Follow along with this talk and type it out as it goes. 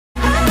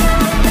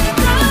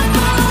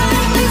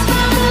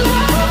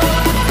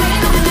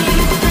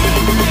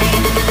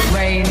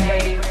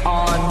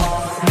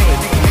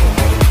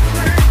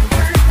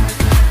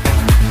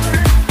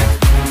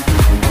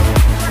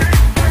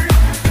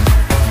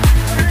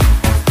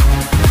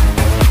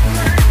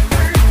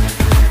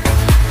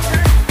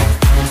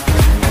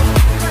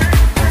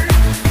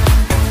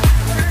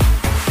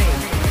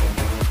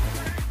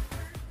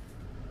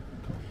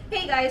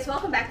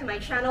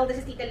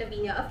This is Tita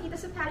Lavinia of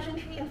Tita's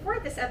Pageantry, and for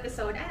this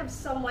episode, I have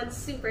someone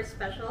super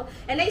special.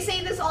 And I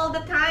say this all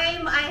the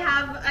time, I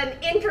have an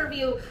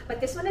interview, but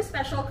this one is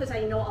special because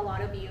I know a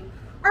lot of you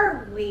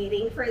are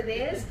waiting for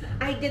this.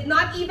 I did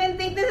not even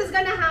think this is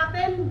gonna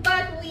happen,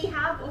 but we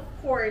have, of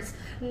course,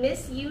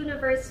 Miss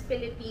Universe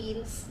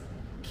Philippines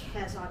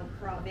Quezon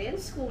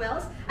Province. Who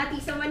else?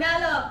 Ahtisa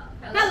Manalo.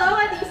 Hello,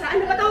 Ahtisa.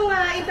 Ano ba itong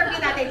interview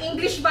natin?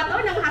 English ba to?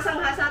 Nang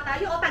hasang-hasa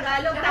tayo o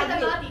Tagalog?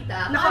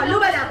 Nako,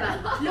 lumalaban.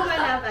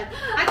 Lumalaban.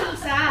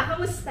 Ahtisa,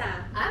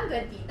 kamusta? I'm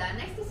good, Tita.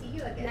 Nice to see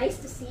you again. Nice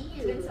to see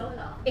you. It's been so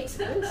long. It's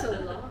been so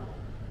long.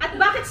 At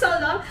bakit so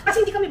long?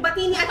 Kasi hindi kami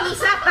bati ni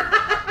Ahtisa.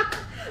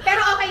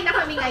 Pero okay na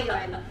kami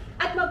ngayon.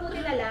 At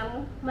mabuti na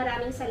lang,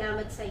 maraming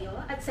salamat sa iyo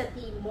at sa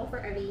team mo for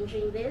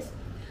arranging this.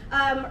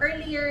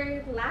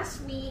 Earlier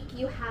last week,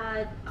 you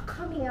had a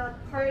coming out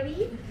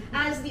party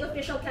as the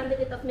official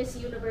candidate of Miss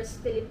Universe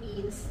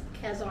Philippines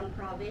Quezon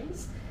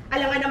Province.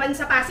 Alangan naman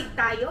sa Pasig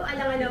tayo,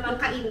 alangan naman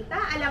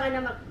Kainta, alangan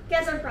naman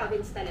Quezon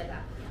Province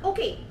talaga.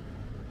 Okay,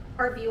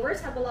 our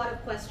viewers have a lot of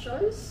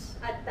questions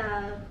at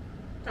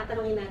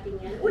tatanungin natin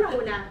yan.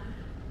 Unang-una,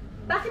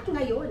 bakit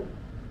ngayon?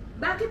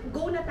 Bakit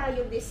go na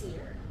tayo this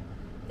year?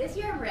 This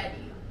year I'm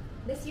ready.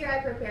 This year I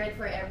prepared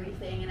for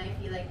everything, and I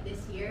feel like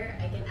this year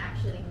I can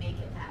actually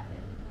make it happen.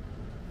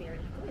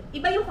 Very good.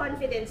 Iba yung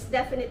confidence,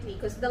 definitely.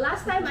 Because the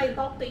last time I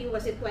talked to you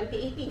was in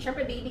 2018.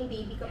 Siyempre, baby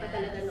ka pa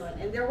talaga nun.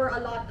 And there were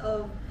a lot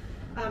of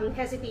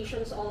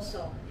hesitations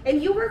also.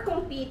 And you were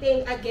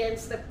competing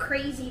against the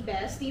crazy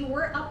best. You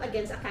were up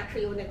against a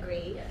Catriona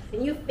Gray. Yes.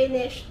 And you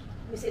finished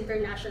Miss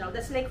International.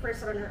 That's like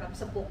first runner-up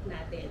sa book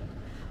natin.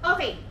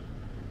 Okay.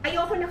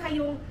 Ayoko na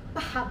kayong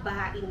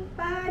pahabain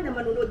pa, na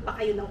manunod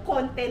pa kayo ng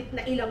content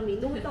na ilang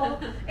minuto.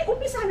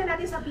 Umpisahan na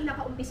natin sa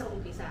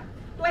pinaka-umpisang-umpisa.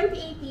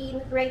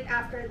 2018, right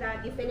after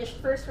that, you finished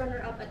first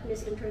runner-up at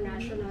Miss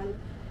International.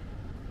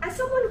 As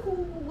someone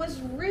who was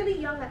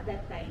really young at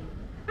that time,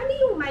 ano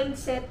yung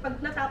mindset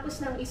pag natapos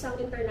ng isang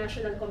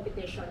international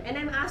competition? And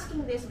I'm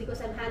asking this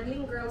because I'm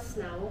handling girls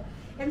now,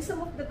 and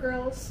some of the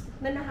girls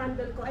na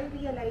na-handle ko, I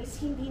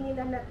realize hindi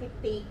nila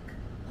na-take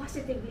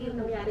positively yung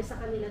nangyari sa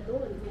kanila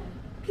doon.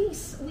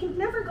 Please, we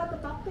never got to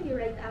talk to you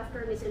right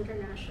after Miss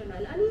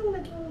International. Ano yung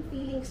naging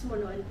feelings mo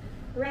nun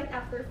right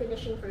after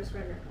finishing first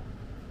runner-up?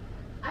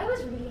 I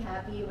was really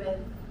happy with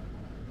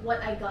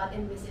what I got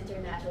in Miss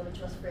International,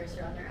 which was first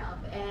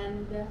runner-up.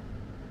 And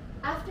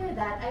after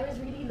that, I was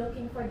really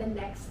looking for the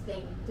next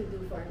thing to do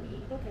for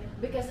me. Okay.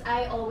 Because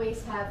I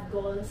always have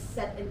goals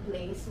set in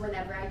place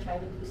whenever I try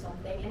to do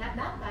something. And at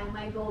that time,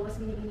 my goal was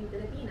Binibining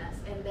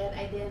Pilipinas. And then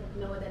I didn't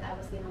know that I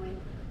was going to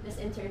win Miss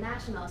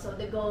International. So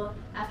the goal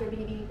after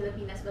Binibining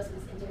Pilipinas was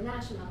Miss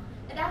International.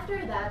 And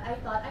after that, I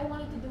thought I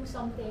wanted to do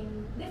something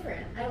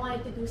different. I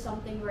wanted to do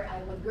something where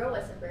I would grow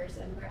as a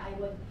person, where I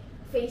would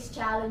face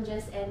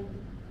challenges and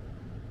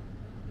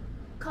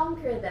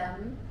conquer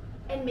them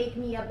and make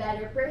me a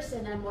better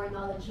person, a more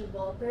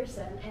knowledgeable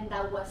person, and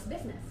that was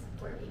business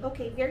for me.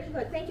 Okay, very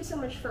good. Thank you so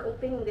much for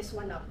opening this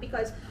one up,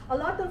 because a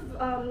lot of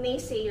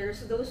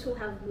naysayers, those who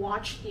have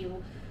watched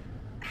you,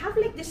 have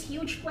like this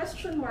huge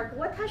question mark.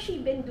 What has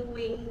she been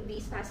doing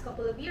these past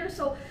couple of years?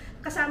 So,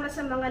 kasama sa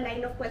mga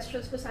line of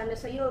questions ko sana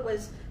sa iyo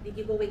was, did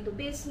you go into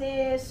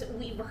business?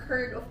 We've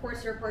heard, of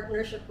course, your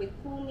partnership with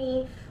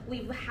Kumi.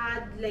 We've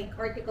had like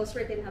articles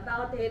written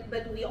about it,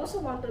 but we also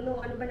want to know,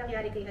 ano ba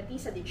nangyari kay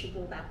Ahtisa? Did she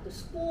go back to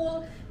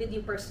school? Did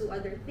you pursue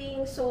other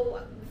things?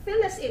 So,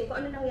 fill us in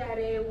kung ano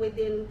nangyari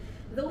within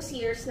those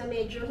years na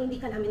medyo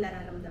hindi ka namin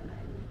nararamdaman.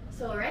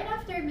 So, right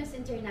after Miss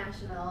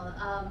International,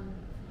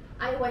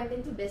 I went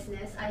into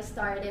business. I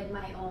started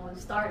my own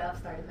startup.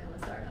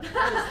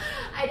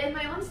 I did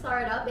my own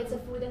startup. It's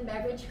a food and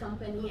beverage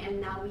company,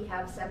 and now we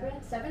have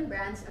seven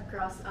brands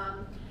across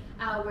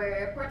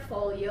our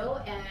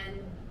portfolio and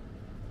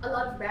a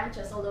lot of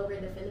branches all over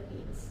the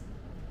Philippines.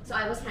 So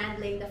I was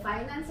handling the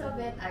finance of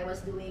it. I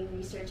was doing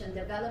research and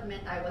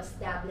development. I was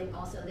dabbling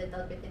also a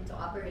little bit into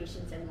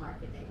operations and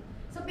marketing.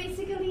 So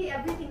basically,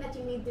 everything that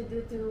you need to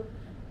do to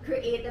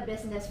create a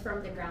business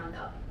from the ground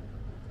up.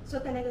 So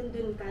talagang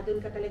dun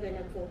ka talaga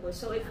nag-focus.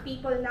 So if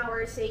people now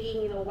are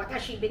saying, you know, what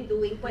has she been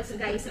doing? Pues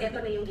guys, eto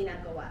na yung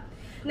ginagawa.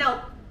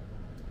 Now,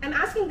 I'm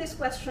asking this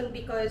question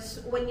because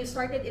when you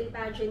started in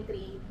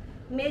pageantry,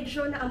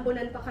 medyo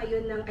naambunan pa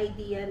kayo ng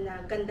idea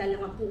na ganda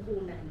lang ang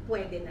puhunan,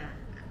 pwede na.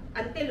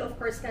 Until, of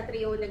course,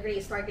 Catriona Gray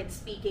started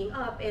speaking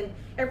up and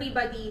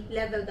everybody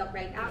leveled up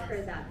right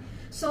after that.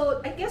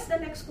 So, I guess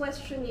the next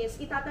question is,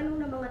 itatanong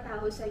ng mga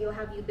tao sa'yo,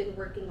 have you been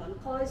working on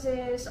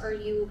causes? Are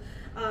you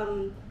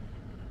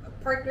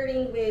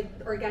partnering with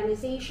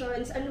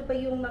organizations? Ano ba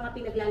yung mga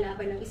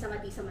pinaglalaban ng isang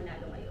Ahtisa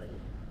Manalo ngayon?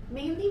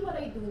 Mainly what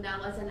I do now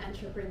as an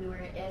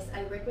entrepreneur is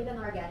I work with an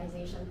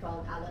organization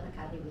called Alon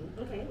Academy,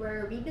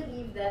 where we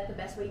believe that the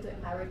best way to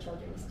empower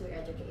children is through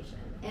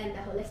education, and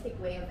a holistic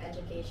way of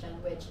education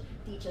which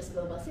teaches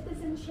global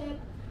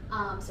citizenship,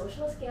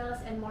 social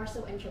skills, and more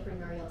so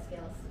entrepreneurial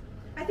skills.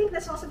 I think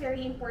that's also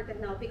very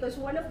important now because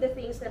one of the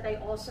things that I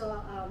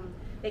also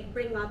like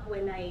bring up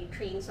when I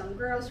train some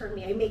girls or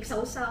I make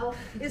sausaw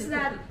is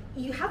that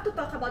you have to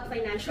talk about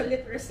financial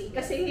literacy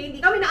kasi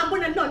hindi kami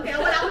naambunan nun kaya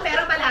wala akong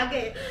pera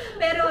palagi.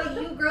 Pero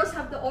you girls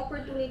have the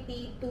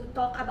opportunity to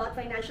talk about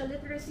financial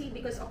literacy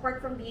because apart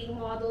from being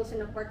models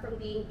and apart from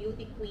being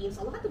beauty queens,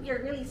 a lot of you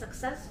are really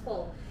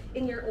successful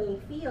in your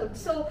own field.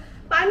 So,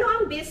 paano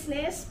ang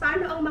business?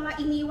 Paano ang mga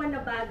iniwan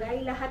na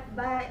bagay? Lahat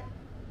ba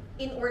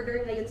in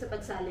order ngayon sa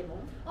pagsali mo?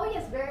 Oh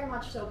yes, very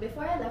much so.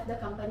 Before I left the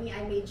company,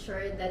 I made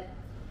sure that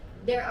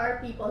there are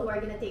people who are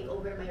going to take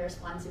over my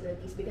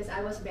responsibilities because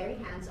I was very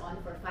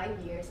hands-on for 5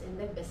 years in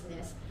the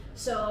business.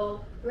 So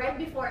right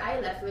before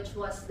I left, which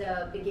was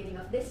the beginning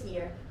of this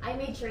year, I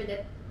made sure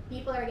that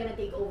people are going to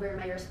take over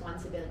my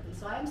responsibility.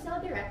 So I'm still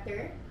a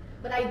director,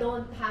 but I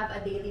don't have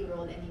a daily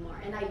role anymore,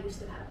 and I used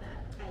to have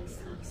that. I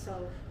see.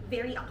 So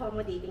very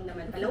accommodating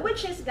naman pala.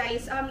 Which is,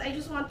 guys, I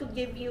just want to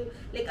give you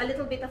like a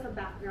little bit of a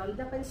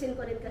background. Napansin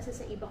ko rin kasi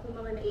sa iba kong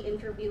mga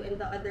nai-interview and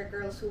the other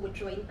girls who would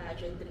join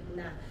pageantry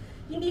na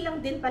hindi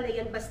lang din pala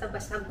yan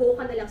basta-basta, go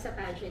ka na lang sa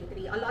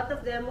pageantry. A lot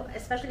of them,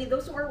 especially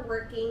those who are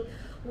working,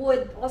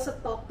 would also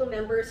talk to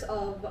members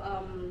of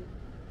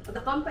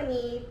the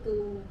company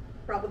to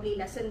probably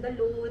lessen the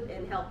load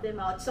and help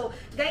them out. So,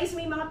 guys,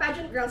 may mga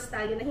pageant girls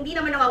tayo na hindi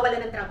naman nawawala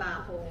ng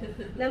trabaho,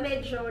 na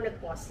medyo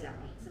nag-pause lang.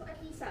 So,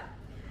 Ahtisa,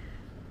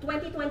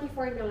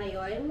 2024 na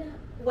ngayon,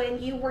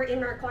 when you were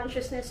in our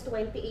consciousness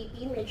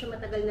 2018, medyo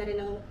matagal na rin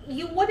ang,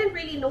 you wouldn't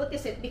really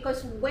notice it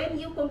because when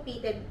you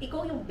competed,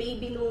 ikaw yung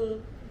baby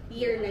nung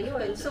year na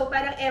yun. So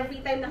parang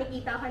every time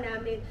nakikita ka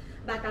namin,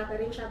 bata pa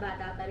rin siya,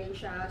 bata pa rin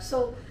siya.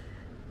 So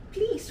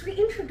please,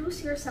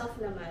 reintroduce yourself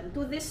naman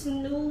to this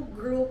new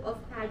group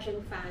of pageant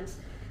fans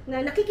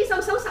na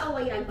nakikisaw-saw sa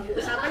awayan.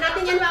 Pag-uusapan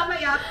natin yan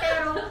mamaya,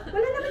 pero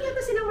wala naman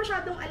yata silang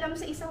masyadong alam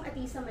sa isang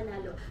Ahtisa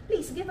Manalo.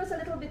 Please, give us a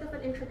little bit of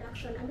an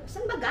introduction. Ano,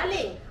 saan ba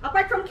galing?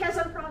 Apart from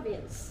Quezon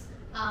Province.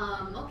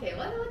 Okay,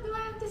 what do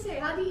I have to say?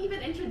 How do you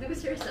even introduce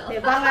yourself?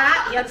 Diba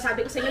nga? Yan,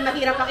 sabi ko sa inyo,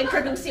 mahirap ang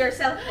introduce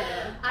yourself.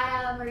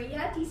 I am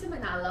Ahtisa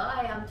Manalo.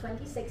 I am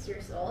 26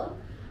 years old.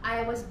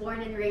 I was born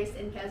and raised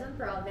in Quezon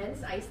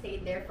Province. I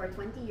stayed there for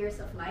 20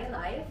 years of my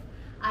life.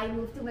 I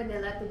moved to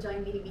Manila to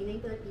join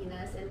Universe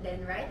Philippines, and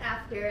then right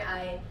after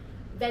I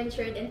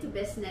ventured into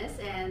business,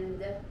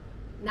 and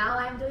now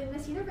I'm doing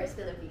Miss Universe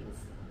Philippines.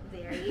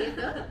 There you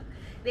go.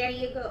 There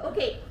you go.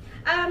 Okay.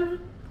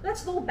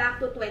 Let's go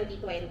back to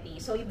 2020.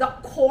 So, the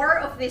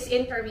core of this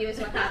interview is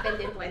what happened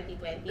in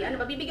 2020.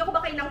 Ano ba, bibigyan ko ba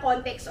kayo ng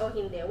context o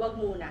hindi? Wag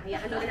muna.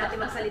 Hayaan na natin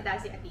magsalita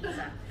si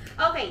Ahtisa.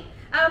 Okay,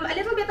 a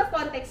little bit of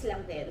context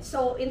lang din.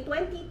 So, in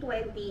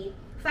 2020,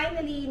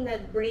 finally,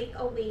 nag-break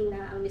away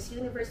na ang Miss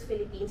Universe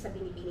Philippines sa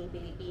Binibining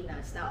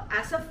Pilipinas. Now,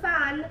 as a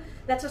fan,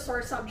 that's a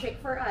sore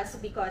subject for us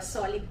because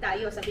solid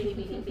tayo sa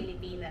Binibining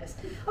Pilipinas.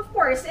 Of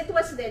course, it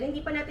was then, hindi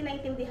pa natin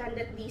naintindihan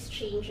that these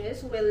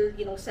changes will,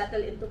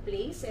 settle into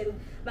place and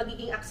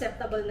magiging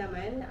acceptable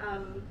naman.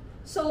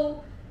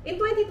 So,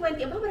 in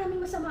 2020,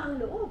 maraming masama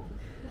ang loob.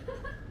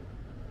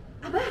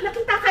 Aba,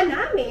 nakita ka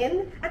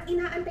namin at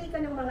inaantay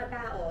ka ng mga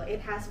tao.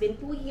 It has been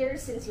 2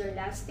 years since your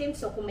last stint,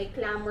 so kung may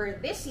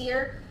clamor this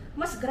year,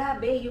 mas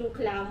grabe yung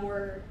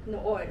clamor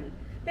noon.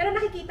 Pero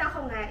nakikita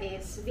ko nga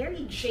is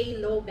very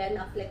J-Lo, Ben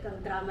Affleck ang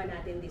drama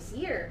natin this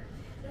year.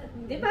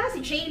 Diba?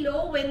 Si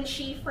J-Lo, when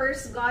she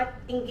first got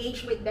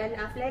engaged with Ben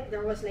Affleck,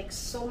 there was like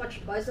so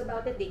much buzz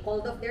about it. They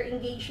called off their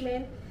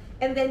engagement.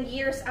 And then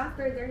years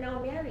after, they're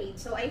now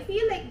married. So I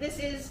feel like this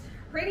is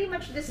pretty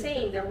much the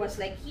same. There was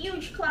like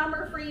huge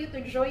clamor for you to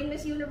join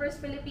Miss Universe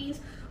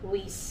Philippines.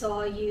 We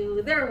saw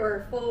you. There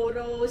were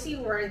photos.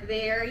 You were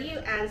there.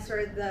 You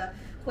answered the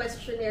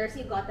questionnaires,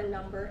 you got a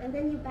number, and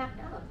then you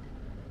backed out.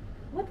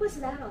 What was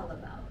that all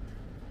about?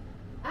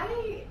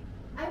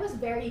 I was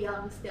very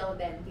young still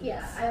then, Tita.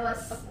 Yes. I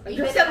was.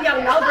 You're still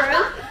young now,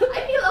 girl.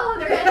 I feel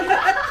older.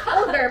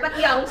 Older, but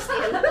young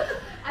still.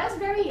 I was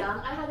very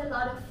young. I had a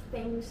lot of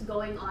things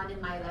going on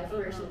in my life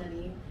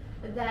personally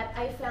that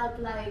I felt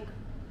like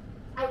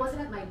I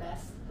wasn't at my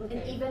best. Okay.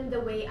 And even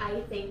the way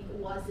I think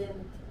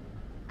wasn't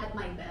at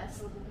my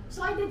best.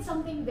 So I did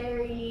something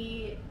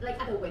very, like,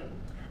 at a whim.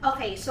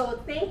 Okay,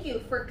 so thank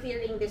you for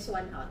clearing this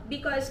one out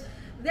because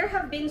there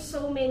have been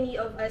so many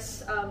of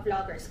us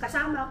vloggers.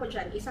 Kasama ako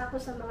dyan, isa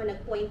ako sa mga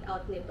nag-point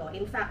out nito.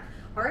 In fact,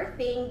 our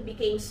thing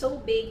became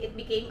so big, it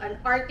became an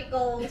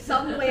article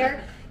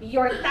somewhere.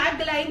 Your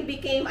tagline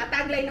became a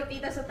tagline of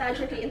Tita sa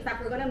Pageantry. In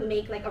fact, we're gonna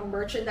make like a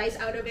merchandise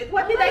out of it.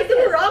 What did I do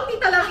wrong,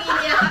 Tita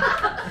Lavinia?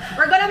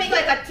 We're gonna make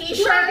like a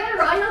t-shirt. Do I get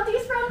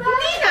royalties from that?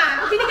 Hindi na!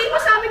 Binigay mo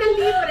sa amin ng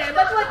libre.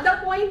 But what the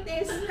point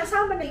is,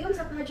 kasama na yun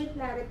sa pageant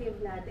narrative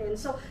natin.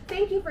 So,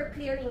 thank you for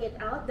clearing it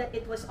out that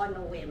it was on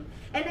a whim.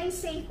 And I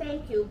say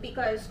thank you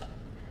because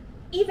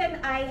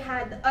even I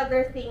had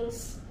other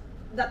things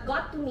that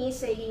got to me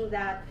saying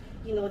that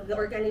the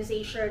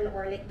organization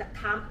or like the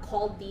camp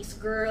called these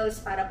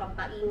girls para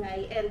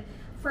pampaingay. And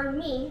for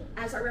me,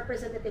 as a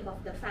representative of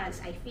the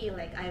fans, I feel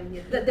like I'm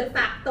the de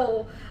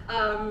facto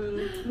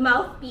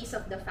mouthpiece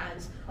of the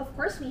fans. Of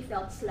course, we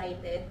felt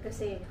slighted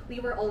kasi we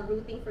were all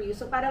rooting for you.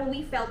 So parang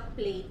we felt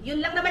played.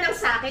 Yun lang naman ang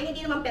sa akin,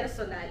 hindi naman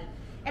personal.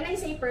 And I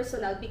say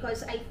personal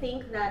because I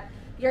think that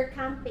your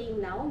campaign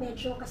now,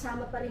 medyo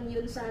kasama pa rin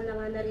yun sa nga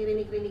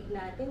naririnig-rinig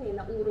natin,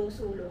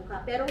 naurong-sulong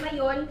ka. Pero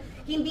ngayon,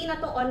 hindi na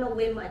to on a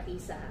whim,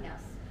 Ahtisa.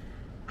 Yes.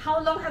 How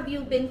long have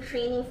you been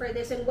training for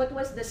this and what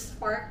was the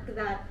spark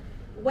that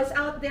was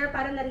out there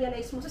para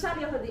na-realize mo?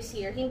 Sasali ako this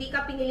year, hindi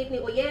ka pinilit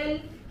ni Oyel,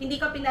 hindi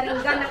ka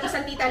pinaringgan ng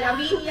isang Tita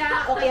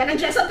Lavinia, o kaya ng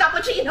Jason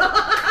Cappuccino.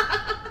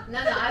 No,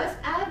 I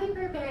have been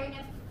preparing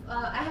it.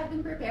 I have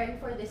been preparing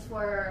for this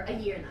for a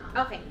year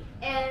now. Okay.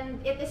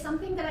 And it is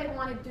something that I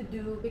wanted to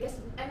do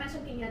because I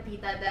mentioned kay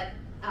Tita that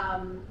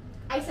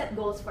I set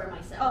goals for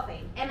myself.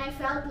 Okay. And I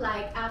felt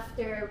like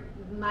after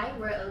my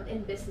world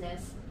in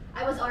business,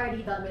 I was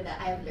already done with that.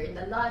 I've learned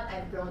a lot,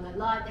 I've grown a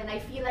lot, and I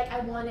feel like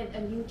I wanted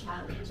a new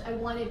challenge. I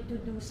wanted to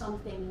do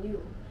something new.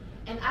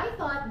 And I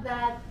thought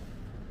that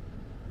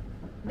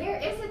there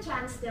is a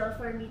chance still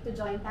for me to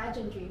join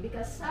pageantry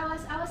because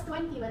I was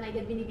 20 when I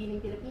did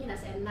Binibining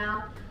Pilipinas, and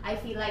now I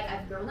feel like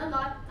I've grown a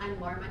lot, I'm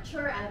more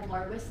mature, I have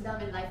more wisdom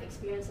and life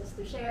experiences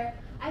to share.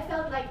 I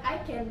felt like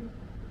I can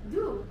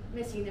do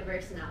Miss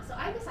Universe now. So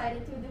I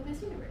decided to do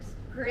Miss Universe.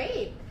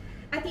 Great!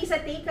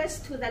 Ahtisa, take us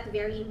to that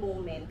very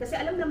moment. Kasi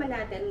alam naman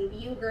natin,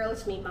 you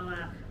girls, may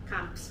mga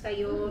camps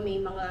kayo,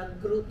 may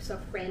mga groups of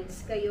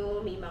friends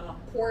kayo, may mga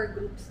core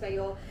groups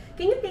kayo.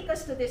 Can you take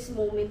us to this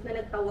moment na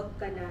nagtawag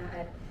ka na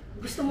at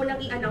gusto mo lang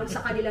i-announce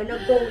sa kanila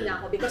na go na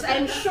ako? Because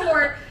I'm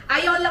sure,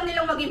 ayaw lang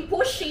nilang maging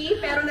pushy,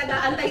 pero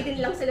nag-aantay din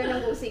lang sila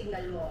ng go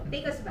signal mo.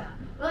 Take us back.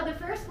 Well, the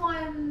first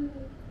one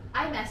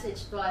I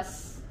messaged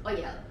was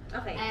Oyel.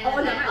 Okay. And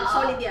Oo naman,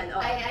 solid yan.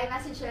 Oh. I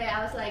messaged her,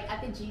 I was like,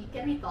 Ate G,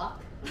 can we talk?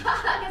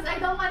 Because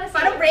I don't want to say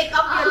parang break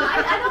up yun.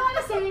 I don't want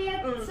to say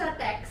it sa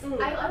text.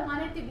 I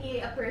want it to be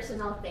a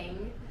personal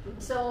thing.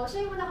 So,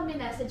 siya yung una kong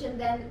message, and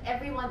then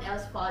everyone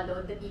else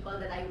followed, the people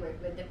that I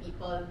work with, the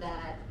people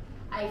that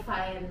I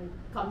find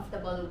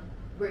comfortable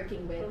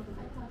working with.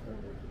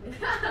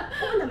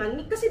 Oo naman,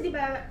 kasi di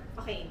ba,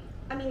 okay,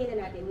 aminin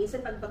na natin,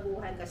 minsan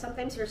pagbaguhan ka,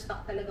 sometimes you're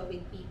stuck talaga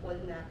with people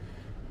na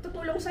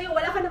tutulong sa'yo,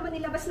 wala ka naman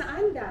nilabas na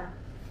anda.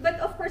 But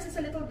of course, it's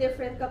a little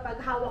different kapag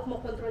hawak mo,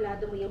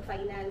 kontrolado mo yung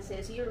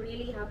finances. You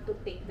really have to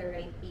pick the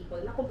right people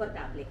na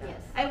komportable ka.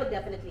 Yes. I would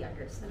definitely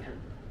understand.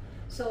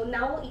 Yeah. So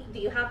now, do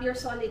you have your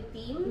solid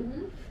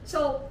team?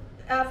 So,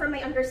 from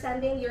my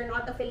understanding, you're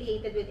not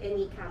affiliated with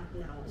any camp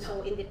now. No. So,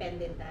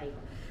 independent tayo.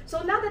 So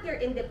now that you're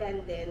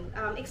independent,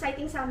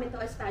 exciting sa amin to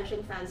as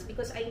pageant fans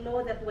because I know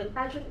that when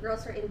pageant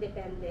girls are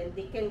independent,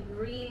 they can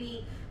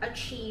really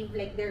achieve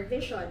like their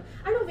vision.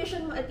 Anong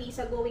vision mo,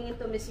 Ahtisa, going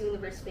into Miss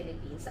Universe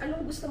Philippines?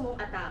 Anong gusto mong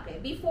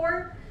atake?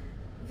 Before,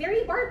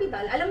 very Barbie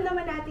doll. Alam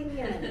naman natin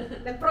yan.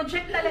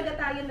 Nag-project talaga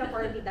tayo na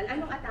Barbie doll.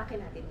 Anong atake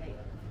natin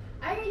ngayon?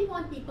 I really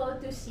want people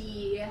to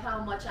see how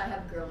much I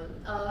have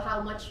grown,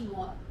 how much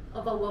more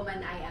of a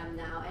woman I am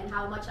now, and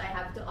how much I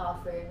have to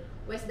offer,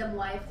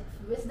 wisdom-wise,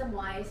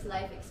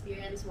 life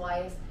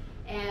experience-wise,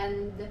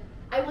 and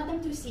I want them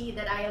to see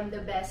that I am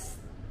the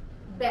best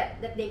bet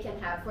that they can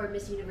have for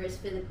Miss Universe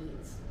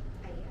Philippines.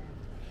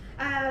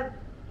 Ayan.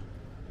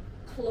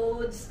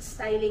 Clothes,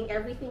 styling,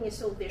 everything is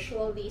so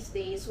visual these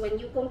days. When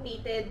you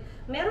competed,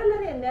 meron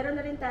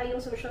na rin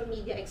tayong social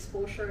media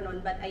exposure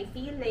nun, but I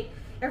feel like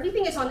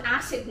everything is on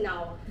acid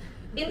now.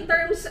 In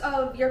terms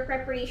of your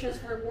preparations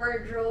for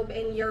wardrobe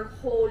and your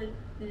whole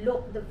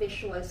look, the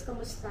visuals,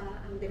 kamusta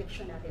ang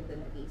direksyon natin doon,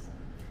 Ahtisa?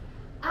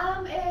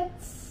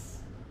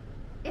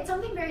 It's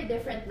something very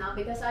different now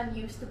because I'm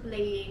used to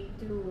playing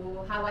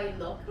to how I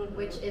look,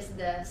 which is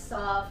the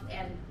soft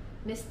and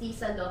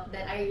mestiza look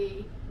that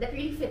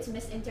really fits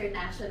Miss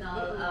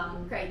International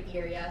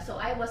criteria. So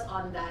I was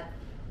on that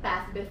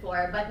path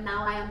before, but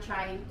now I am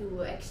trying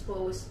to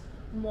expose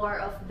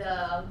more of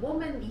the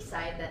womanly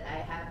side that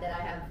I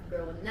have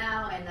grown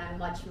now, and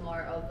I'm much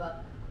more of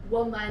a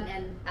woman,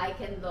 and I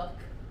can look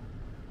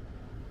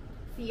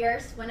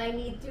fierce when I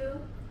need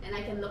to, and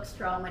I can look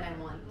strong when I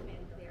want to.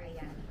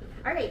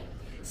 All right,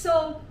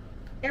 so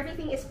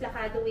everything is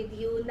placado with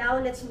you. Now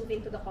let's move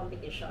into the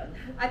competition.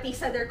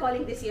 Ahtisa, they're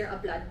calling this year a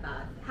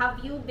bloodbath.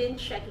 Have you been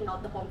checking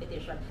out the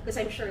competition? Because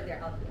I'm sure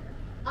they're out there.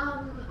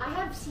 I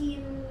have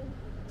seen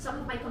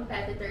some of my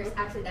competitors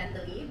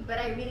accidentally, but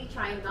I really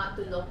try not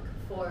to look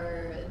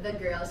for the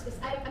girls because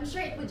I'm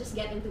sure it would just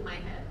get into my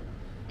head,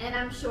 and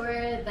I'm sure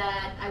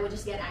that I would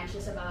just get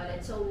anxious about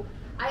it. So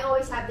I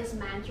always have this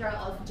mantra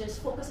of just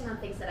focusing on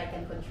things that I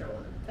can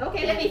control.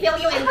 Okay, let me fill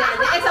you in then.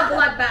 It's a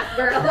bloodbath,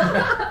 girl.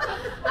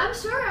 I'm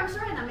sure,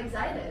 and I'm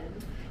excited.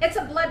 It's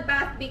a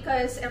bloodbath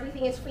because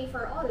everything is free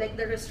for all. Like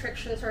the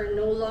restrictions are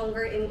no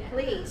longer in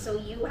place. So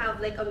you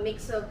have like a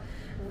mix of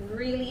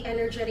really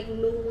energetic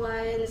new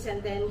ones,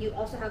 and then you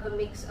also have a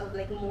mix of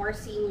like more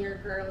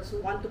senior girls who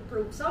want to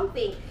prove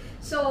something.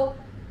 So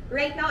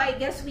right now, I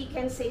guess we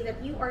can say that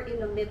you are in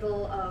the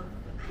middle of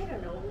I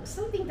don't know,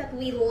 something that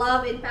we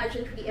love in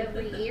pageantry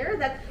every year,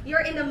 that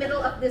you're in the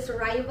middle of this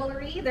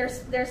rivalry.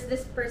 There's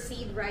this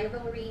perceived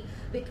rivalry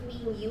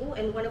between you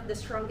and one of the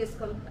strongest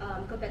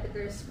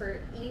competitors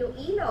for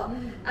Iloilo,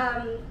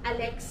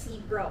 Alexi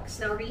Brooks.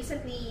 Now,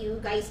 recently, you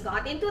guys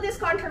got into this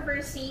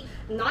controversy,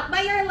 not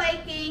by your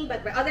liking,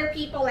 but by other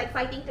people like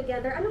fighting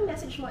together. Anong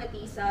message mo,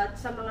 Ahtisa,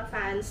 sa mga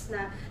fans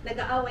na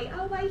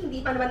nag-aaway-away?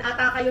 Hindi pa naman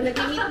ata kayo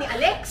nag-meet ni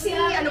Alexi?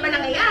 Ano ba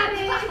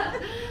nangyayari?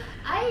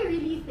 I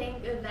really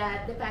think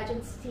that the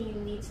pageant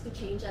scene needs to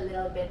change a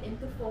little bit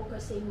into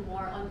focusing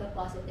more on the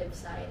positive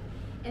side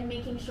and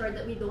making sure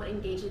that we don't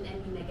engage in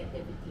any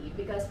negativity,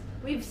 because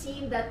we've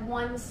seen that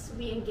once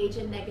we engage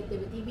in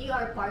negativity, we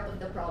are part of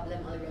the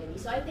problem already.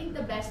 So I think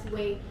the best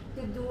way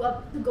to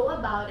go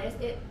about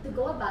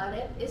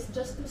it is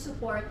just to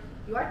support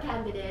your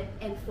candidate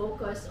and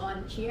focus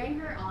on cheering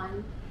her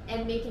on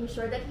and making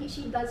sure that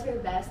she does her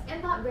best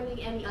and not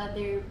bringing any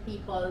other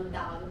people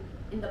down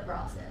in the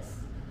process.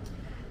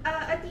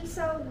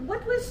 Ahtisa,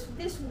 what was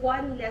this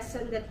one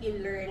lesson that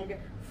you learned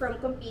from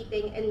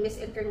competing in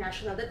Miss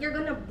International that you're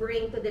gonna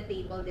bring to the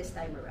table this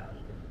time around?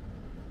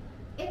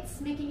 It's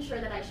making sure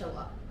that I show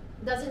up.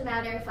 Doesn't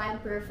matter if I'm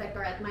perfect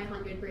or at my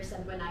 100%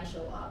 when I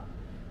show up,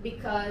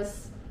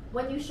 because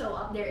when you show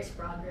up, there is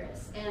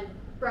progress, and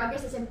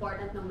progress is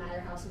important no matter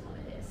how small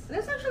it is.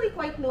 That's actually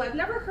quite new. I've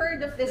never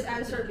heard of this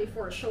answer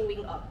before,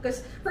 showing up.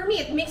 Because for me,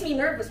 it makes me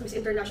nervous, Miss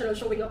International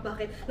showing up.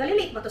 Bakit?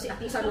 Nalilate ba to si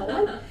Ahtisa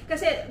noon?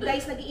 Kasi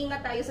guys,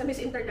 nag-iingat tayo sa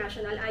Miss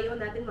International. Ayaw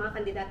natin mga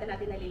kandidata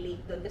natin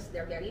nalilate doon because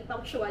they're very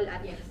punctual.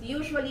 At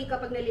usually,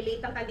 kapag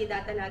nalilate ang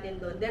kandidata natin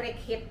doon,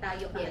 direct hit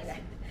tayo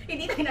kaagad.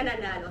 Hindi tayo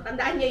nananalo.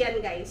 Tandaan nyo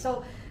yan, guys.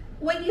 So,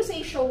 when you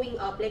say showing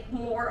up, like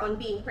more on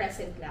being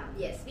present lang.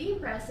 Yes, being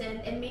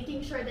present and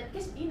making sure that,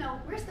 because you know,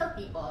 we're still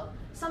people.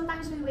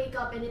 Sometimes we wake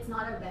up and it's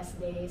not our best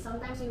day.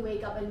 Sometimes we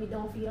wake up and we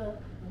don't feel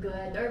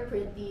good or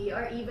pretty,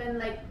 or even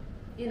like,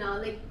 you know,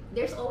 like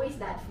there's always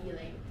that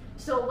feeling.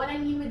 So what I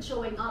mean with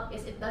showing up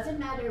is it doesn't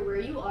matter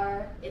where you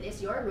are, it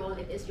is your role,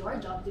 it is your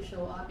job to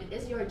show up, it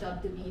is your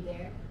job to be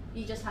there.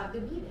 You just have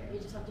to be there, you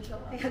just have to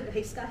show up. Kaya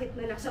guys, kahit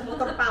na nasa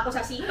motor pa ako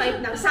sa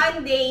C5 ng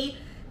Sunday,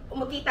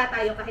 magkita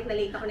tayo kahit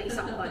na-late ako ng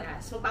isang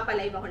oras.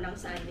 Magpapalive ako ng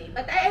Sunday.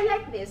 But I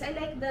like this. I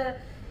like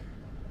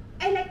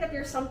that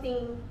there's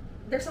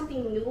something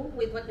new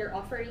with what you're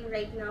offering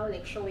right now,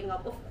 like showing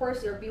up. Of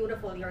course, you're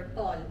beautiful, you're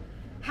tall.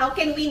 How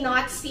can we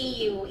not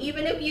see you?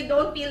 Even if you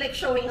don't feel like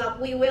showing up,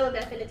 we will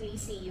definitely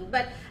see you.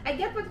 But I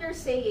get what you're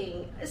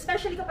saying,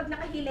 especially kapag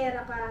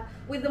nakahilera ka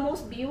with the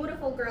most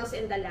beautiful girls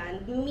in the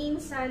land,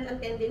 minsan ang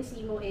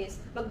tendency mo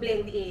is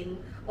mag-blend in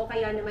o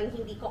kaya naman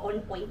hindi ka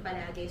on point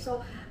palagi.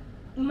 So,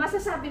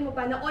 masasabi mo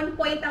ba na on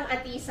point ang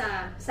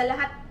Ahtisa sa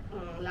lahat,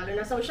 lalo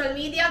na social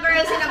media, girl,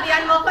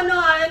 sinabihan mo ko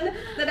noon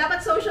na dapat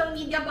social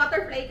media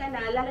butterfly ka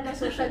na, lalo na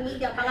social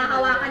media,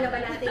 pangahawakan na ba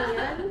natin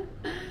yan?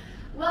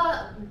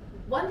 Well,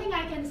 one thing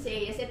I can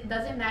say is it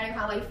doesn't matter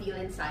how I feel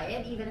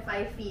inside, even if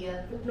I feel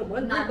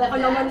not baka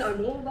the naman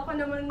best. baka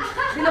naman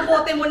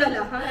binabote mo na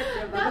lahat,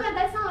 diba? No,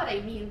 that's not what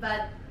I mean,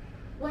 but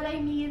what I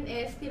mean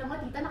is, tino mo,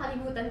 tita,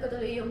 nakalimutan ko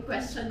tuloy yung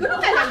question mo.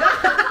 Ganun talaga?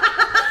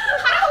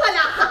 Parang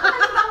wala ka.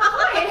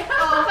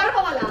 Oo,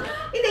 parang wala.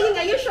 Hindi, yun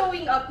nga, you're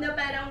showing up na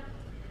parang,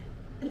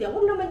 hindi,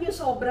 huwag naman yung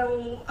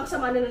sobrang, ang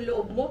sama na ng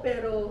loob mo,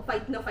 pero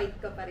fight na fight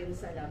ka pa rin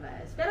sa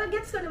labas. Pero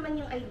gets ko naman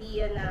yung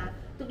idea na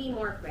to be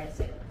more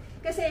present.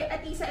 Kasi,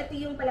 Ahtisa, ito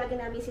yung palagi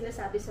namin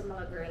sinasabi sa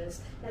mga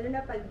girls, lalo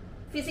na pag,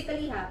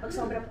 physically ha, pag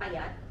sobrang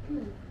payat,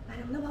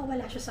 parang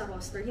nawawala siya sa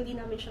roster, hindi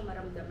namin siya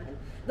maramdaman.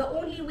 The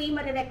only way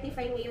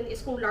ma-rectify ngayon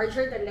is kung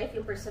larger than life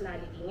yung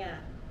personality niya.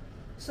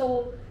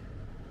 So,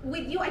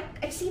 with you,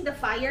 I see the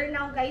fire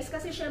now, guys,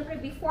 kasi syempre,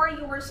 before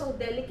you were so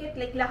delicate,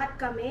 like lahat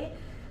kami,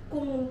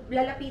 kung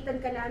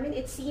lalapitan ka namin,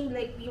 it seemed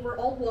like we were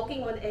all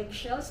walking on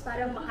eggshells,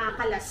 parang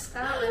makakalas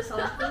ka or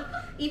something.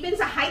 Even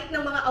sa height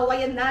ng mga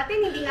awayan natin,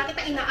 hindi nga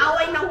kita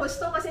inaaway ng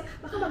gusto kasi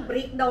baka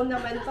mag-breakdown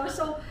naman to.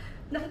 So,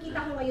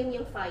 nakikita ko ngayon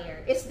yung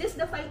fire. Is this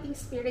the fighting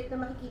spirit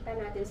na makikita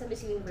natin sa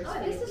Miss Universe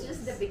Philippines? This is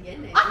just the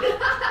beginning.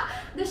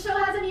 The show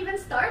hasn't even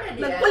started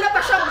yet. Nagpula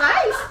pa siya,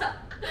 guys!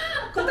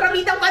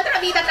 Kontrabida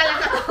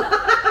talaga to.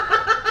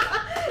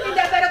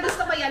 Hindi, pero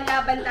gusto ko yan,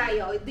 laban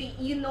tayo. Do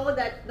you know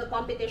that the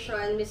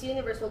competition, Miss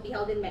Universe, will be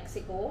held in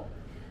Mexico?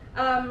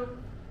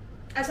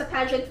 As a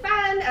pageant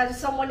fan, as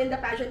someone in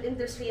the pageant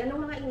industry,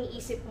 anong mga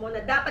iniisip mo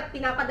na dapat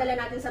pinapadala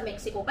natin sa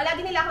Mexico?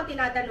 Palagi nila akong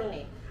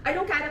tinatanong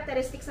anong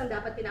characteristics ang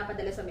dapat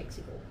pinapadala sa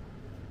Mexico?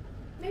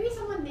 Maybe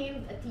someone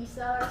named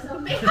Ahtisa or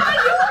something.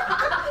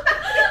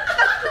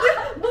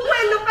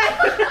 Bumuelo pa.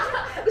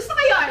 Gusto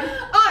ko yun.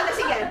 Oh,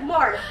 sige,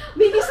 more.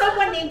 Maybe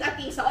someone named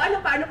Ahtisa. O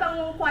ano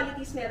pang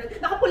qualities meron?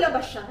 Nakapula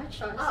ba siya?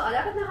 Oo,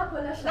 dapat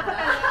nakapula siya.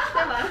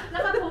 Diba?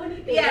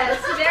 Naka-ponytail.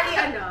 Yes,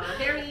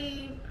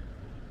 very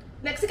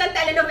Mexican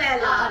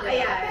telenovela.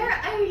 Pero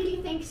I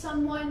really think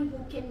someone who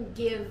can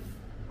give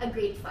a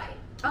great fight.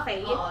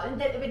 Okay.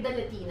 And then with the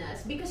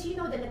Latinas, because you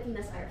know the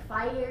Latinas are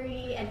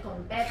fiery and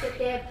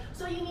competitive,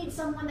 so you need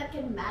someone that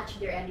can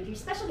match their energy,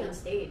 especially on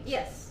stage.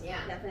 Yes,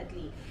 Yeah.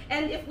 definitely.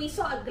 And if we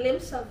saw a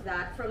glimpse of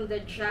that from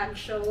the drag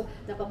show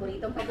na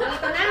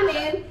paboritong-paborito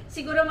namin,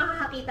 siguro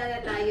makakakita na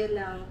tayo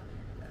ng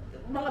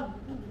mga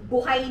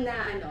buhay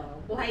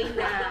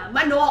na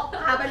manok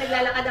habang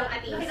naglalakad ang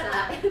Ahtisa.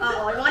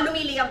 Oo, mga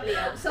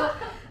lumiliyab-liyab. So,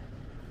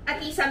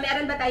 Ahtisa,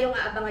 meron ba tayong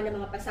aabangan ng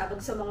mga pasabog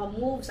sa mga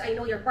moves? I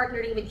know you're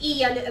partnering with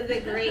Ian,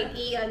 the great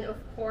Ian, of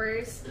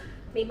course.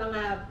 May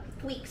mga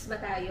tweaks ba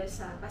tayo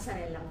sa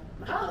pasarelang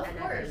makikita Of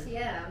course, natin?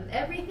 yeah.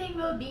 Everything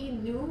will be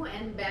new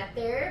and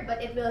better, but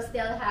it will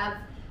still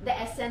have the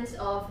essence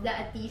of the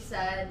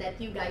Ahtisa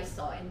that you guys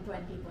saw in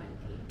 2020.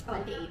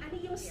 Ano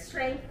yung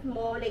strength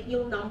mo, like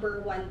yung number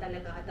one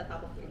talaga at the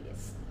top of your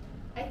list?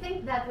 I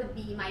think that would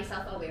be my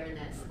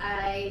self-awareness.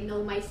 I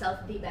know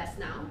myself the best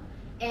now.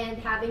 And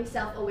having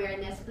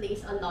self-awareness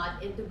plays a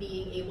lot into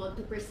being able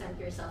to present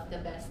yourself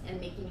the best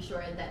and making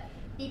sure that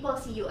people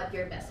see you at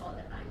your best all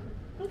the time.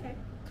 Okay.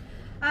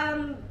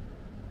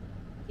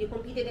 You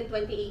competed in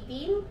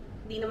 2018.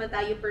 Di naman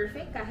tayo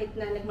perfect kahit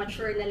na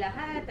nag-mature na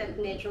lahat at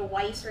medyo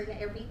wiser na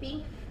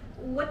everything.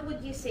 What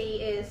would you say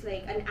is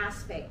like an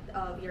aspect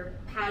of your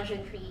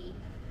pageantry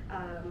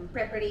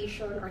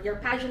preparation or your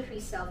pageantry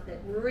self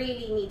that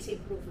really needs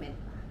improvement?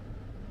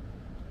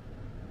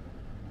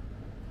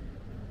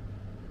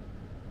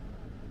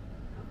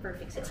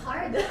 Perfect. It's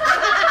hard.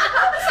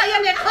 Saya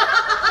nito.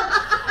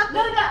 No,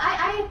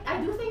 I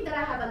do think that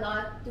I have a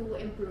lot to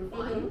improve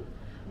on,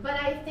 but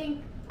I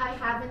think I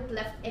haven't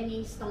left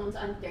any stones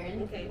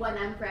unturned when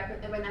I'm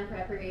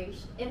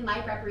in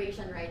my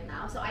preparation right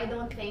now. So I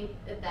don't think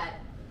that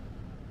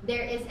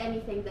there is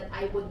anything that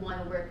I would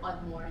want to work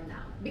on more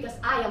now because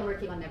I am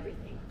working on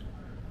everything.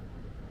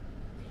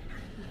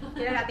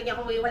 Kaya natin yan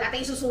kung wala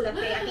tayong susulat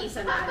kay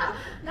Ahtisa na.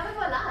 Bakit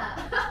wala?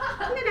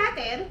 Tingnan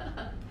natin.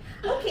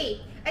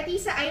 Okay,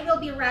 Ahtisa, I will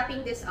be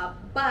wrapping this up,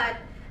 but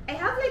I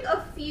have like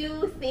a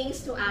few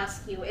things to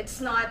ask you.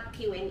 It's not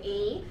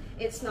Q&A,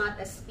 it's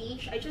not a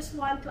speech. I just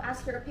want to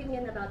ask your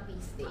opinion about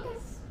these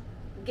things.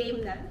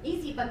 Game na?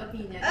 Easy pang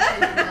opinion.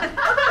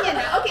 Opinion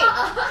na, okay.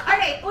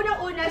 Alright,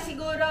 unang-una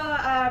siguro,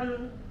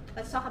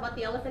 let's talk about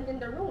the elephant in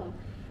the room.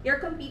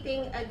 You're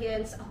competing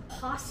against a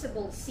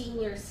possible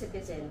senior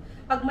citizen.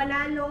 Pag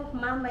manalo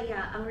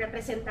mamaya ang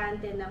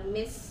representante ng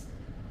Miss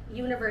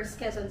Universe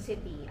Quezon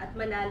City at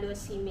manalo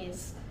si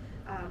Miss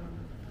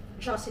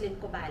Jocelyn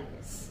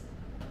Cobales,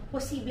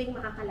 posibleng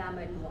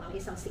makakalaman mo ang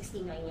isang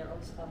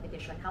 69-year-old sa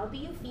competition. How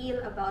do you feel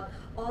about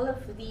all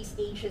of these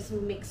ages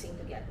mixing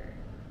together?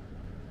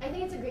 I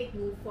think it's a great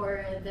move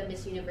for the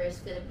Miss Universe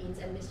Philippines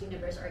and Miss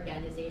Universe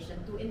organization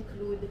to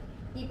include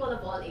people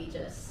of all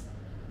ages,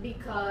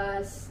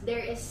 because there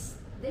is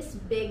this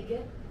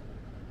big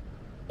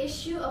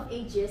issue of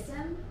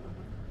ageism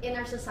in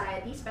our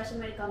society, especially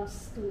when it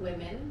comes to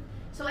women.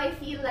 So I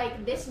feel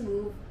like this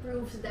move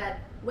proves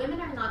that women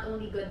are not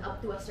only good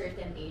up to a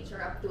certain age or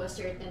up to a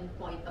certain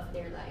point of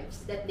their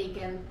lives, that they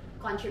can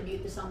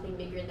contribute to something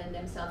bigger than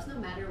themselves no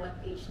matter what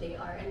age they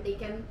are, and they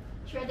can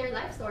share their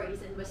life stories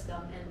and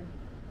wisdom and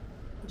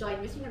join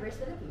Miss Universe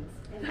Philippines.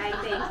 And I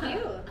thank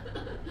you.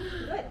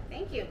 Good,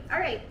 thank you. All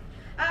right.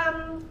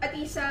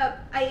 Ahtisa,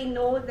 I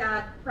know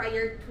that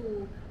prior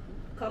to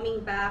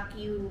coming back,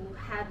 you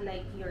had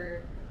like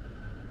your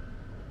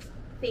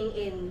thing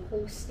in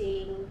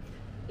hosting,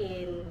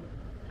 in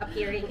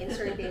appearing in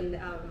certain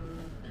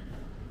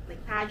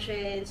like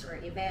pageants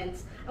or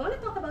events. I want to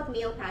talk about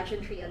male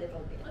pageantry a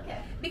little bit. Okay.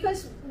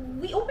 Because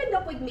we opened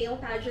up with male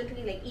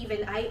pageantry, like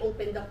even I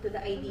opened up to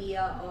the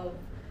idea of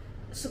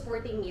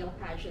supporting male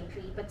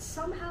pageantry, but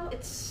somehow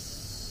it's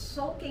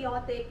so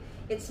chaotic,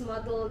 it's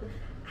muddled.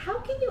 How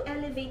can you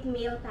elevate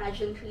male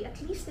pageantry,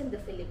 at least in the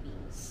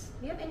Philippines?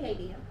 Do you have any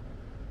idea?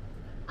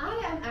 I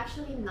am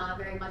actually not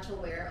very much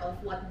aware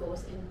of what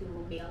goes into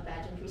male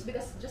pageantries,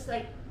 because just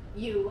like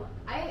you,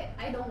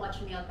 I don't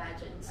watch male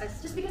pageants.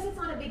 Just because it's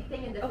not a big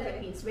thing in the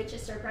Philippines, which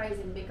is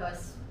surprising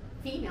because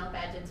female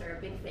pageants are a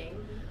big thing.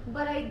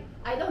 But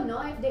I don't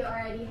know if they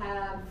already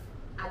have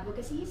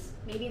advocacies.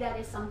 Maybe that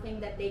is something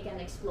that they can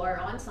explore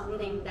on,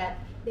 something that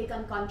they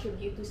can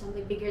contribute to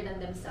something bigger than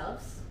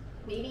themselves.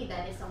 Maybe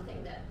that is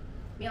something that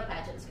male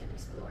pageants can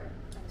explore,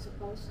 I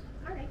suppose.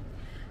 All right.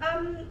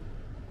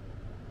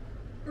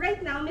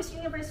 Right now, Miss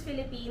Universe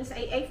Philippines,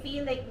 I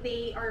feel like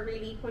they are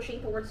really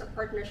pushing towards a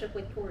partnership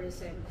with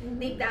tourism.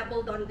 They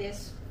dabbled on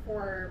this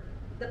for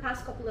the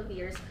past couple of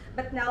years,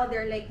 but now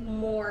they're like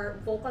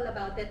more vocal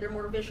about it, they're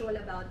more visual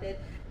about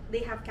it. They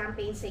have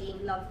campaigns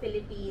saying "Love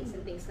Philippines"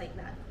 and things like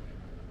that.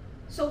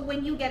 So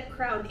when you get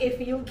crowned, if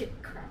you get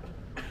crowned,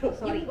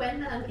 sorry. If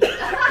when,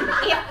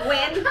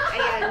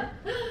 ayan.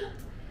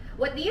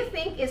 What do you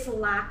think is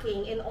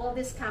lacking in all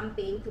this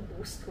campaign to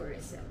boost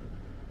tourism?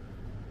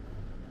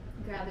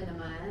 Grabe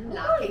naman,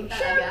 lacking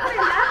talaga. Siyempre,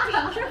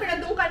 lacking. Siyempre,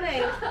 nandun ka na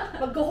eh.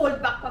 Mag-hold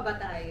back pa ba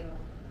tayo?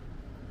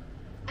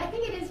 I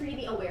think it is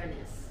really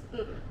awareness.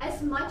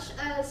 As much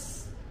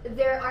as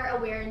there are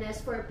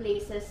awareness for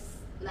places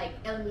like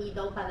El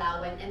Nido,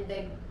 Palawan, and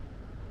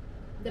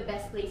the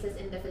best places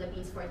in the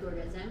Philippines for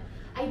tourism.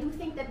 I do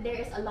think that there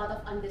is a lot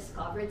of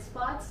undiscovered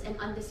spots and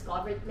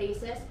undiscovered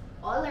places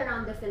all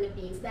around the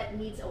Philippines that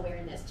needs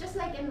awareness. Just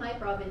like in my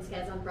province,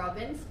 Quezon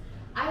Province,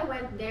 I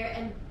went there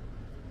and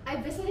I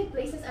visited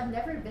places I've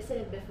never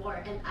visited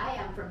before, and I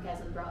am from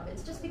Quezon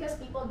Province, just because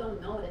people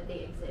don't know that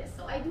they exist.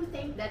 So I do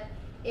think that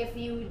if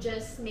you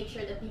just make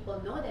sure that people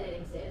know that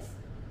it exists,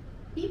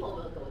 people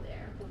will go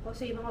there.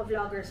 So yung mga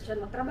vloggers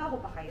dyan,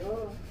 magtrabaho pa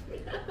kayo.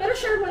 Pero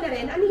share mo na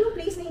rin, ano yung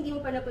place na hindi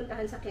mo pa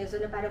napuntahan sa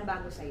Quezon na parang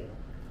bago sa'yo?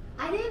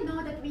 I didn't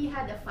know that we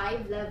had a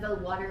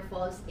 5-level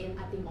waterfalls in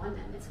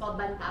Atimonan. It's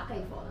called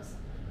Bantakay Falls.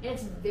 And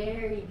it's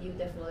very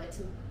beautiful. It's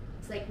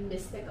like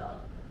mystical.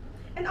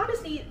 And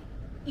honestly,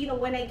 you know,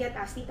 when I get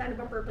asked, Tita, ano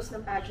bang purpose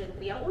ng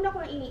pageantry? Ang una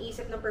ko ang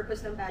iniisip ng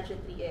purpose ng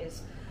pageantry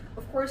is,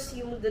 of course,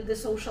 yung the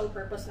social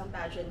purpose ng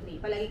pageantry.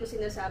 Palagi ko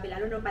sinasabi,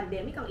 lalo ng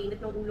pandemic, ang init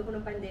ng ulo ko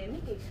ng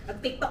pandemic eh.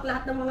 Nag-TikTok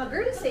lahat ng mga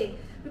girls eh.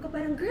 Sabi ko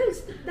parang,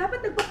 girls,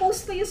 dapat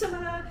nagpo-post kayo sa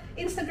mga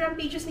Instagram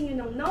pages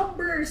ninyo ng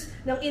numbers,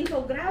 ng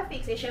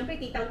infographics. Eh, syempre,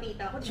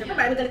 titang-tita ko. Syempre,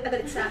 parang galit na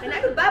galit sa akin.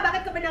 Ano ba?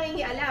 Bakit ka ba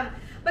nangingialam?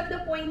 But the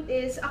point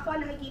is, ako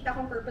nakikita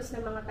kong purpose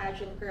ng mga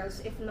pageant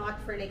girls, if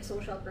not for like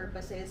social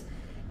purposes,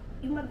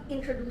 yung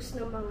mag-introduce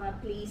ng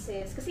mga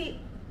places. Kasi,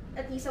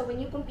 Ahtisa,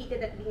 when you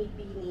competed at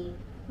Binibini,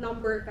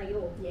 number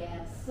kayo.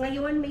 Yes.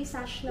 Ngayon may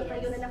sash na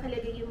kayo na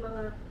nakalagay yung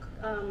mga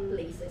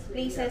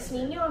places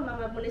ninyo,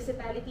 mga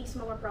municipalities,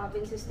 mga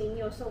provinces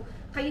ninyo. So,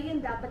 kayo yung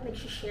dapat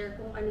nag-share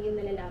kung ano yung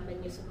nalalaman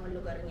nyo sa mga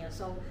lugar nyo.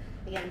 So,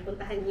 ayan,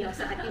 puntahan nyo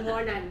sa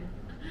Atimonan.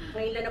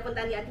 Ngayon lang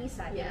napuntahan ni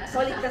Ahtisa. Yeah.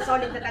 Solid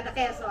na taga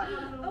Quezon.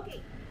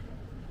 Okay.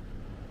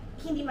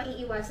 Hindi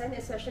maiiwasan,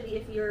 especially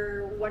if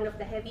you're one of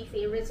the heavy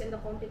favorites in the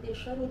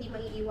competition, hindi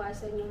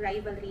maiiwasan yung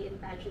rivalry in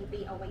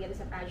pageantry, awayan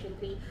sa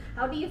pageantry.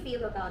 How do you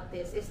feel about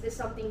this? Is this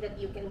something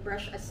that you can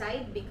brush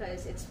aside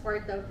because it's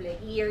part of like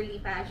yearly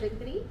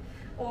pageantry?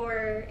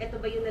 Or ito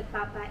ba yung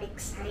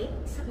nagpapa-excite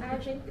sa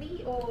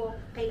pageantry? O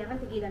kailangan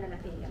tigilan na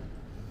natin yan?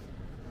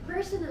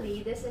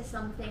 Personally, this is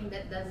something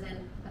that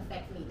doesn't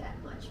affect me that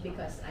much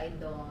because I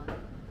don't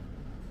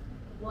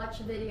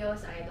watch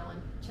videos, I don't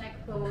check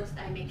posts,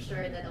 I make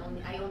sure that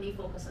I only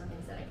focus on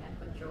things that I can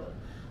control.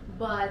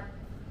 But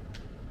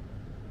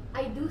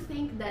I do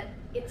think that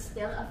it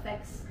still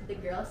affects the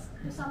girls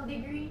to some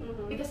degree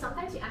because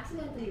sometimes you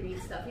accidentally read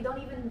stuff. You don't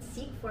even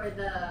seek for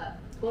the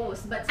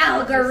post, but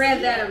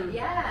algorithm.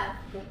 Yeah.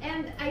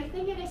 And I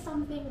think it is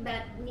something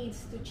that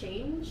needs to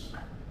change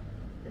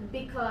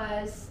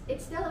because it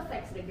still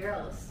affects the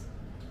girls.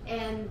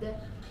 And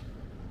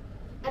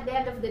at the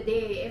end of the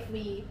day, if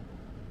we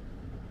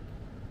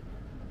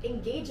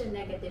engage in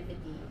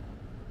negativity,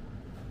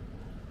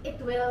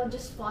 it will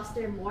just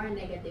foster more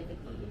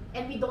negativity,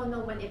 and we don't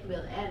know when it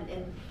will end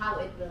and how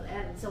it will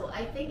end. So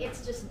I think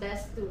it's just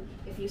best to,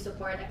 if you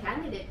support a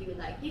candidate you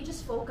like, you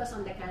just focus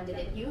on the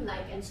candidate you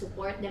like and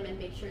support them and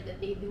make sure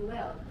that they do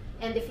well.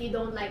 And if you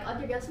don't like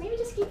other girls, maybe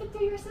just keep it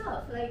to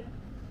yourself. Like,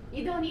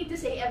 you don't need to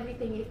say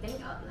everything you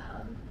think out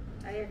loud.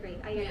 I agree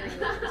with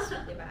this,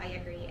 diba? I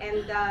agree.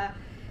 And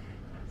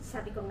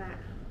sabi ko nga,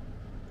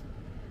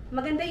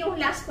 maganda yung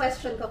last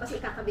question ko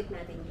kasi kakabit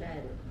natin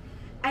dyan.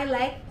 I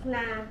like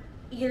na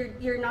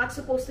you're not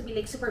supposed to be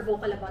like super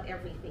vocal about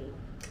everything.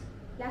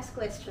 Last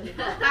question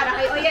ko.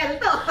 Para kay Oyel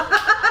to.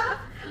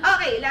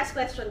 Okay, last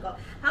question ko.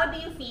 How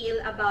do you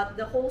feel about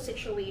the whole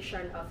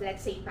situation of,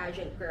 let's say,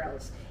 pageant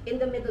girls in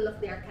the middle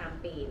of their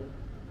campaign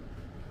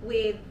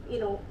with, you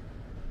know,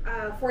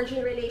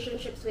 forging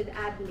relationships with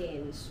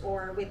admins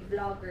or with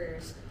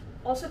vloggers,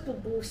 also to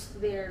boost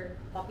their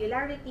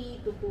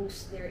popularity, to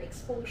boost their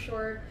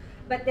exposure.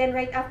 But then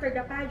right after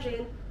the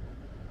pageant,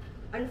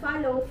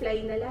 unfollow,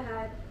 fly na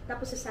lahat,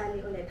 tapos sasali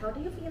ulit. How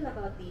do you feel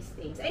about these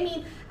things? I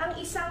mean, ang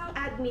isang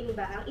admin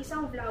ba, ang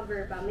isang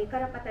vlogger ba, may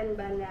karapatan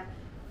ba na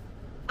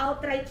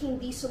outright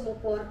hindi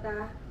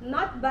sumuporta,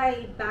 not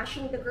by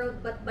bashing the girl,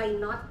 but by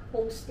not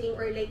posting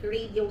or like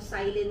radio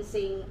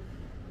silencing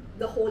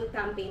the whole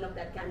campaign of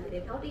that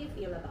candidate? How do you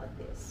feel about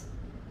this?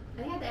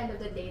 I think at the end of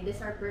the day,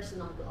 these are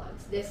personal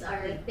blogs. These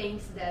are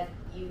things that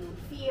you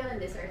feel, and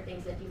these are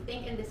things that you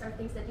think, and these are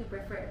things that you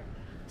prefer.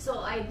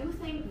 So I do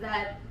think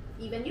that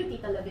even you,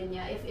 Tita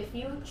Lavinia, if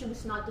you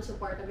choose not to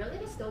support a girl,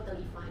 it is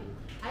totally fine.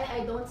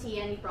 I don't see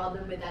any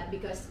problem with that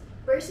because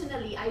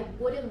personally, I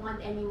wouldn't want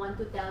anyone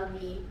to tell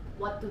me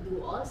what to do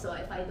also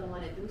if I don't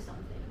want to do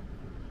something.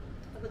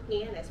 Sagot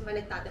niya yan eh. Suma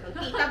nagtatanong,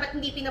 Tita, ba't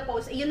hindi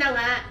pinapost? Yun na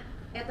nga.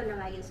 Eto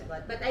na nga yung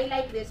sagot. But I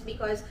like this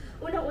because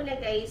unang-una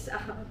guys,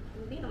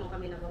 hindi naman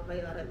kami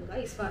nababayaran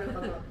guys para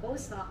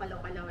mag-post,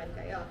 nakakaloka naman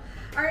kayo.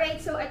 Alright,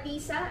 so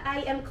Ahtisa,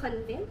 I am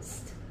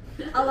convinced.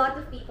 A lot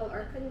of people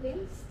are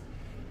convinced.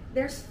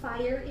 There's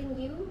fire in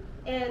you.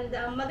 And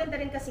maganda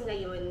rin kasi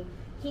ngayon,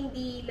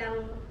 hindi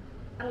lang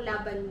ang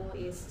laban mo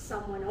is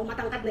someone, oh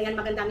matangkad na yan,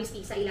 maganda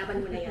mistisa,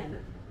 ilaban mo na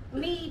yan.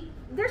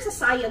 There's a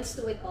science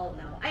to it all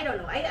now. I don't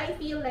know. I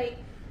feel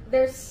like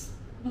there's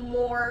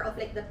more of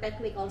like the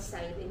technical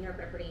side in your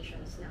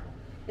preparations now.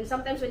 And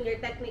sometimes when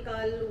you're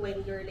technical,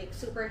 when you're like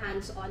super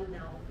hands-on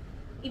now,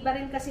 iba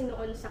rin kasi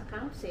noon sa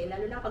camps eh,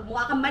 lalo na pag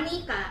mukha kang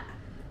manika,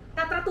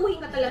 tatratuhin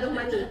ka talagang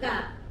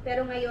manika.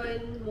 Pero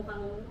ngayon,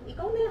 mukhang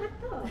ikaw na lahat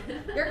to.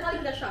 You're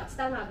calling the shots,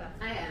 tama ba?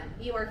 I am.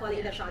 You are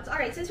calling the shots.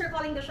 Alright, since you're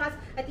calling the shots,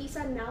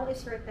 Ahtisa, now is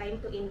your time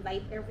to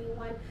invite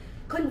everyone.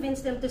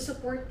 Convince them to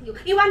support you.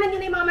 Iwanan niyo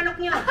na yung mga manok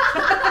niyo.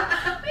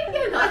 Wait,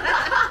 gano'n.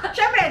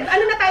 Siyempre,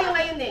 ano na tayo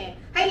ngayon eh?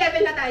 High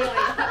level na tayo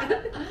ngayon.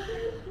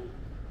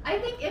 I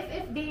think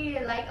if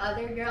they like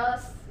other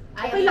girls,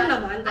 Okay lang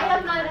naman. I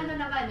am not, ano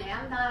naman eh,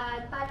 I'm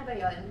not, paano ba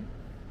yun?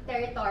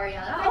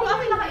 Territorial. Oo,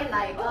 Okay lang kayo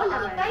like. Oo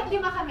naman. Kahit 5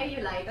 kami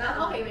you like, I'm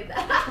okay with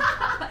that.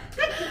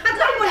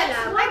 Tatlo mo na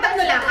lang. Kahit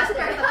tatlo lang. Kasi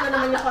tatlo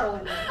naman yung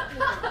corona.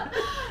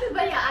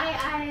 But yeah,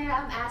 I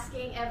am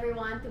asking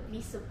everyone to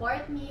please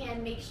support me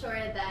and make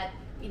sure that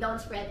we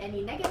don't spread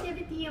any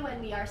negativity when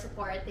we are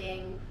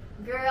supporting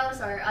girls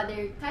or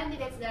other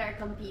candidates that are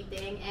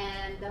competing.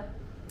 And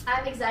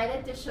I'm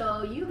excited to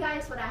show you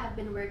guys what I have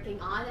been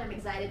working on. I'm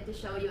excited to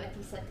show you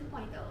Ahtisa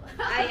 2.0.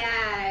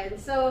 Ayan.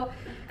 So,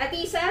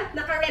 Ahtisa,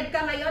 naka-red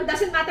ka ngayon.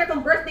 Doesn't matter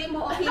kung birthday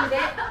mo o hindi.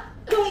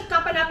 Kung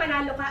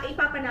ipapanapanalo ka,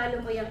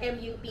 ipapanalo mo yung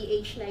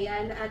MUPH na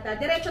yan. At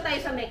diretso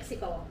tayo sa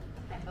Mexico.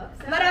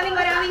 Maraming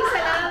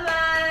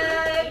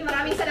salamat!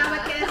 Maraming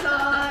salamat,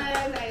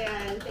 Quezon!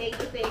 Ayan. Thank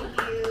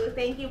you.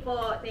 Thank you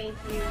po. Thank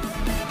you.